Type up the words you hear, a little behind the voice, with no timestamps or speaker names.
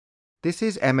This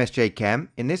is MSJ Chem.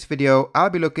 In this video,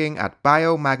 I'll be looking at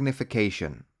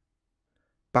biomagnification.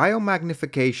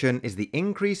 Biomagnification is the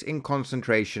increase in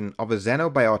concentration of a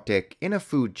xenobiotic in a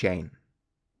food chain.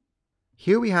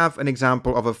 Here we have an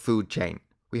example of a food chain.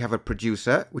 We have a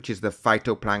producer, which is the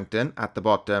phytoplankton at the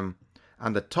bottom,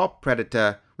 and the top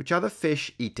predator, which are the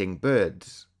fish-eating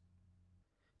birds.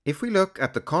 If we look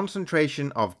at the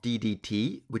concentration of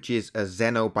DDT, which is a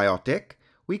xenobiotic,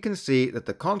 we can see that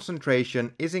the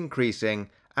concentration is increasing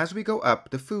as we go up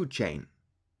the food chain.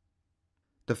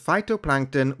 The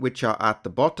phytoplankton, which are at the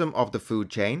bottom of the food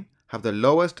chain, have the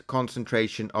lowest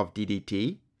concentration of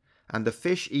DDT, and the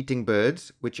fish-eating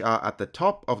birds, which are at the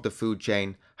top of the food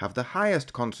chain, have the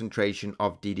highest concentration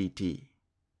of DDT.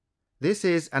 This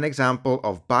is an example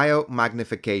of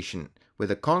biomagnification, where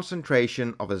the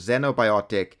concentration of a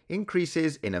xenobiotic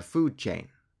increases in a food chain.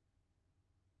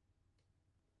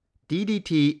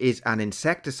 DDT is an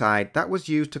insecticide that was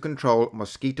used to control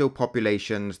mosquito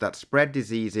populations that spread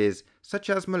diseases such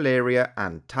as malaria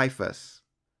and typhus.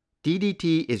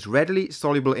 DDT is readily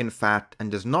soluble in fat and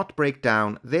does not break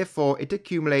down, therefore it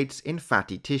accumulates in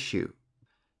fatty tissue.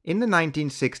 In the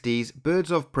 1960s, birds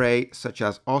of prey such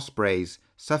as ospreys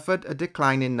suffered a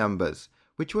decline in numbers,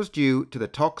 which was due to the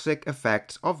toxic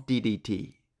effects of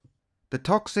DDT. The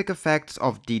toxic effects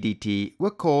of DDT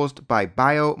were caused by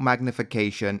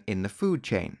biomagnification in the food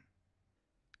chain.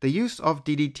 The use of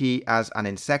DDT as an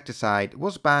insecticide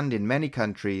was banned in many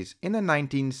countries in the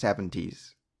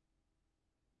 1970s.